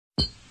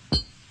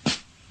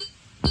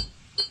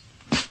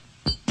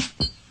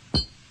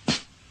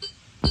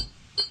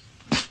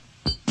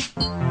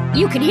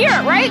You can hear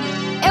it, right?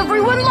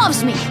 Everyone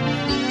loves me.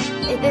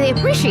 They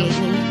appreciate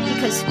me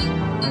because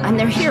I'm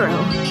their hero.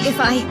 If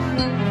I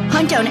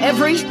hunt down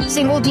every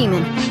single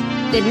demon,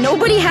 then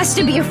nobody has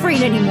to be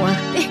afraid anymore.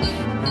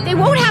 They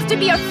won't have to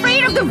be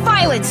afraid of the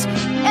violence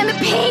and the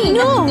pain.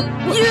 No,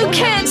 you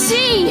can't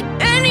see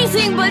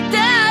anything but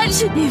that.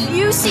 If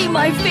you see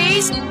my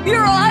face,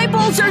 your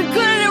eyeballs are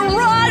gonna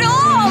rot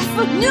off.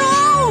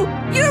 No,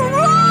 you're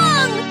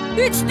wrong.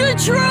 It's the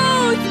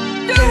truth.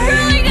 They're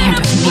really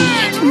gonna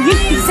To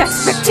meet these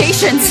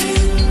expectations,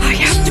 I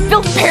have to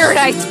build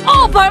paradise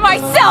all by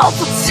myself.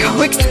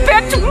 So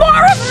expect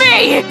more of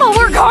me. I'll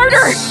work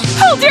harder.